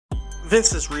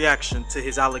Vince's reaction to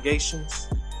his allegations,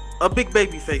 a big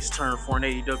babyface turn for an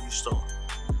AEW star,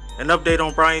 an update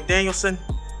on Bryan Danielson,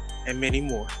 and many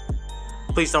more.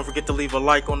 Please don't forget to leave a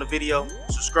like on the video,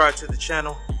 subscribe to the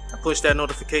channel, and push that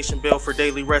notification bell for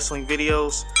daily wrestling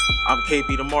videos. I'm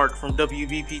KB the Mark from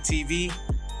WVP TV,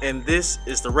 and this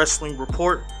is the Wrestling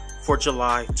Report for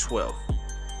July 12th.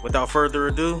 Without further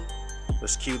ado,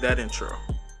 let's cue that intro.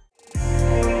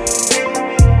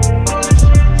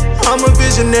 I'm a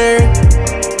visionary,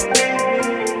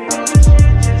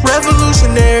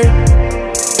 revolutionary.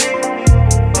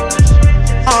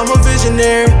 I'm a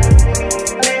visionary,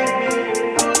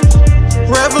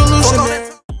 revolutionary.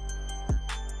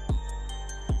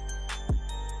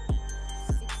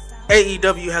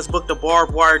 AEW has booked a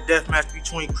barbed wire death match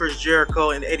between Chris Jericho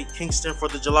and Eddie Kingston for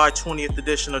the July 20th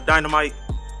edition of Dynamite.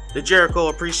 The Jericho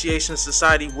Appreciation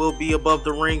Society will be above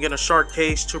the ring in a shark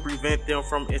cage to prevent them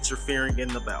from interfering in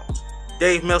the bout.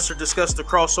 Dave Meltzer discussed the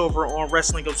crossover on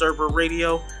Wrestling Observer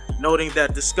Radio, noting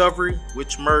that Discovery,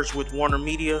 which merged with Warner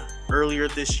Media earlier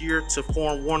this year to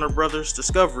form Warner Brothers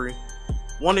Discovery,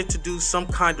 wanted to do some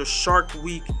kind of Shark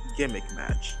Week gimmick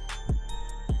match.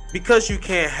 Because you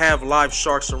can't have live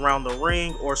sharks around the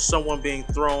ring or someone being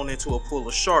thrown into a pool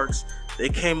of sharks, they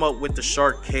came up with the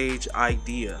shark cage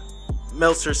idea.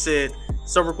 Meltzer said,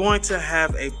 "So we're going to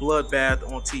have a bloodbath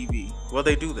on TV." Well,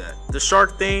 they do that. The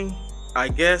shark thing, I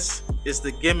guess, is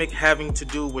the gimmick having to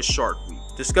do with Shark Week.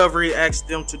 Discovery asked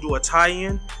them to do a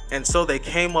tie-in, and so they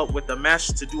came up with a match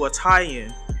to do a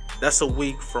tie-in that's a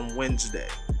week from Wednesday.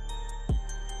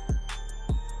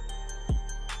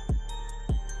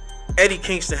 Eddie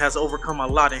Kingston has overcome a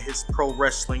lot in his pro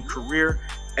wrestling career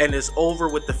and is over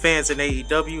with the fans in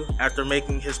AEW after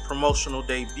making his promotional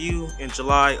debut in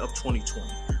July of 2020,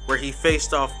 where he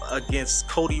faced off against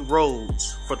Cody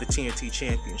Rhodes for the TNT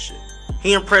Championship.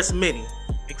 He impressed many,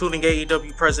 including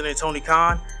AEW President Tony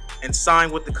Khan, and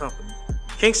signed with the company.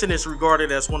 Kingston is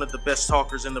regarded as one of the best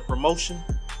talkers in the promotion.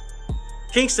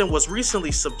 Kingston was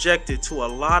recently subjected to a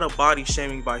lot of body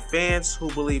shaming by fans who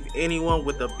believe anyone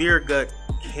with a beer gut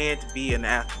can't be an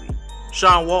athlete.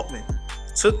 Sean Waltman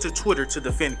took to Twitter to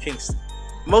defend Kingston.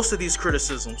 Most of these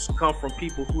criticisms come from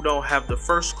people who don't have the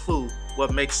first clue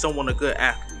what makes someone a good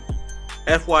athlete.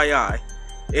 FYI,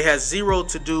 it has zero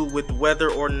to do with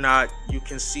whether or not you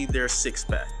can see their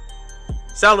six-pack.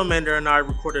 Salamander and I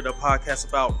recorded a podcast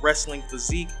about wrestling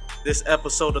physique. This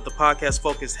episode of the podcast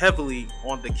focused heavily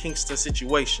on the Kingston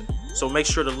situation, so make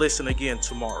sure to listen again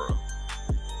tomorrow.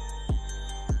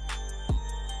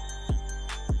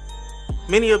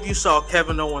 Many of you saw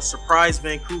Kevin Owens surprise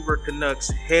Vancouver Canucks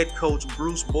head coach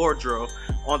Bruce Boudreau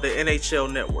on the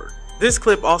NHL Network. This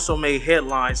clip also made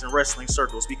headlines in wrestling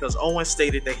circles because Owens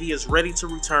stated that he is ready to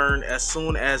return as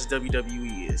soon as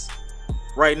WWE is.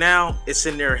 Right now, it's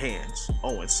in their hands,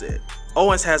 Owens said.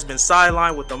 Owens has been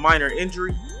sidelined with a minor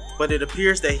injury, but it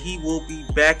appears that he will be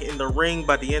back in the ring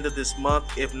by the end of this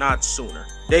month, if not sooner.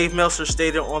 Dave Meltzer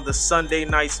stated on the Sunday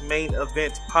Night's Main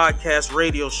Event podcast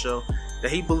radio show that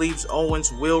he believes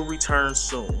Owens will return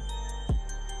soon.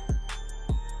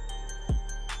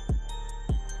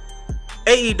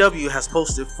 AEW has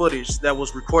posted footage that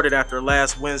was recorded after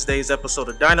last Wednesday's episode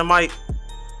of Dynamite.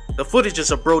 The footage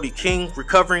is of Brody King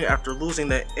recovering after losing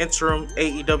the interim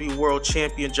AEW World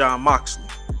Champion Jon Moxley.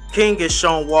 King is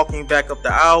shown walking back up the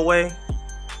aisleway.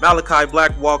 Malachi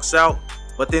Black walks out,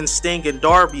 but then Sting and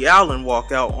Darby Allin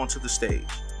walk out onto the stage.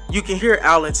 You can hear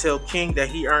Allin tell King that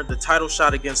he earned the title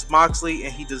shot against Moxley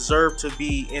and he deserved to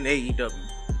be in AEW.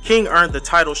 King earned the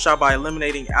title shot by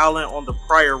eliminating Allin on the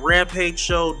prior Rampage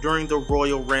show during the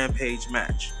Royal Rampage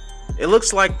match. It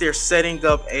looks like they're setting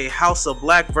up a House of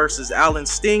Black versus Allin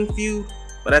Sting feud,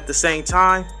 but at the same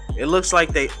time, it looks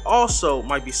like they also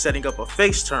might be setting up a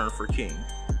face turn for King.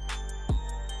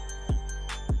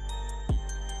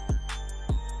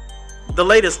 The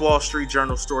latest Wall Street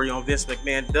Journal story on Vince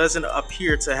McMahon doesn't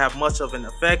appear to have much of an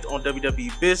effect on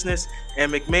WWE business,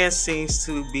 and McMahon seems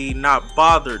to be not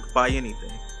bothered by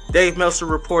anything. Dave Meltzer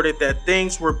reported that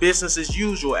things were business as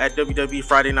usual at WWE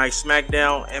Friday Night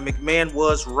SmackDown, and McMahon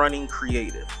was running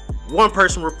creative. One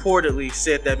person reportedly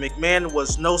said that McMahon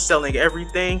was no-selling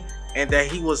everything and that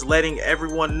he was letting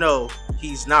everyone know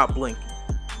he's not blinking.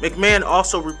 McMahon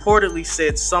also reportedly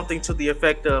said something to the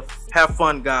effect of, "Have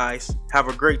fun guys, have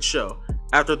a great show,"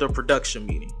 after the production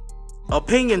meeting.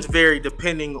 Opinions vary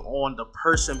depending on the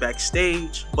person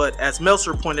backstage, but as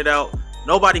Meltzer pointed out,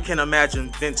 nobody can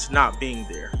imagine Vince not being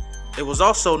there. It was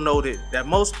also noted that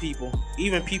most people,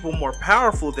 even people more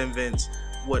powerful than Vince,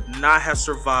 would not have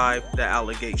survived the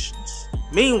allegations.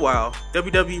 Meanwhile,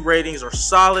 WWE ratings are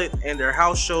solid and their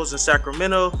house shows in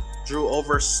Sacramento drew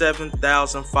over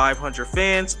 7,500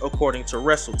 fans according to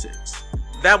WrestleTix.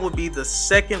 That would be the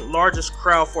second largest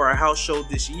crowd for a house show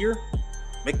this year.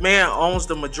 McMahon owns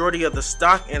the majority of the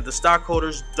stock and the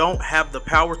stockholders don't have the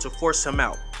power to force him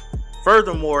out.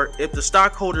 Furthermore, if the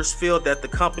stockholders feel that the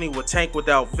company would tank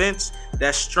without Vince,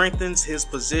 that strengthens his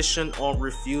position on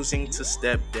refusing to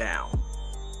step down.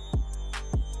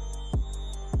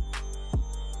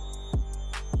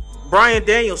 Bryan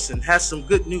Danielson has some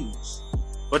good news,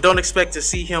 but don't expect to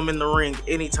see him in the ring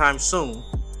anytime soon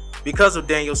because of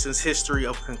Danielson's history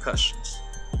of concussions.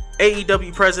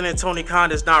 AEW President Tony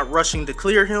Khan is not rushing to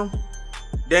clear him.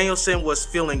 Danielson was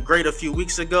feeling great a few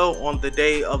weeks ago on the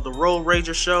day of the Road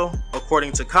Rager show,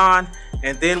 according to Khan,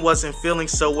 and then wasn't feeling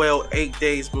so well 8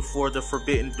 days before the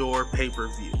Forbidden Door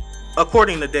pay-per-view.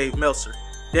 According to Dave Meltzer,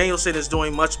 Danielson is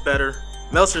doing much better.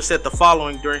 Meltzer said the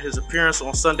following during his appearance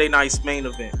on Sunday night's main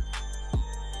event.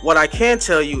 "What I can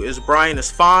tell you is Bryan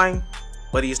is fine,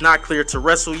 but he's not cleared to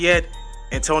wrestle yet,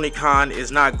 and Tony Khan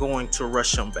is not going to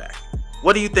rush him back."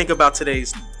 What do you think about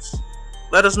today's news?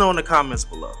 Let us know in the comments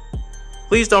below.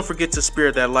 Please don't forget to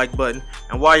spear that like button,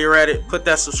 and while you're at it, put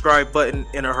that subscribe button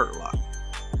in a hurt lock.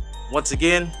 Once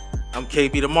again, I'm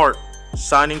KB the Mark,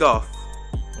 signing off.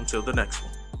 Until the next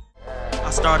one.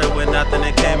 I started with nothing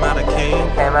and came out a king.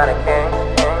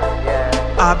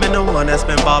 I've been the one that's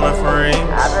been ballin' for rings.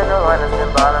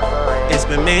 It's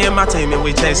been me and my team and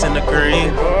we chasing the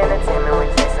green.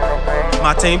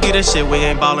 My team be the shit, we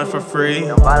ain't ballin' for free.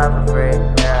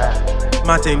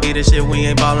 My team be the shit, we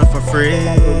ain't ballin' for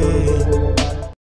free.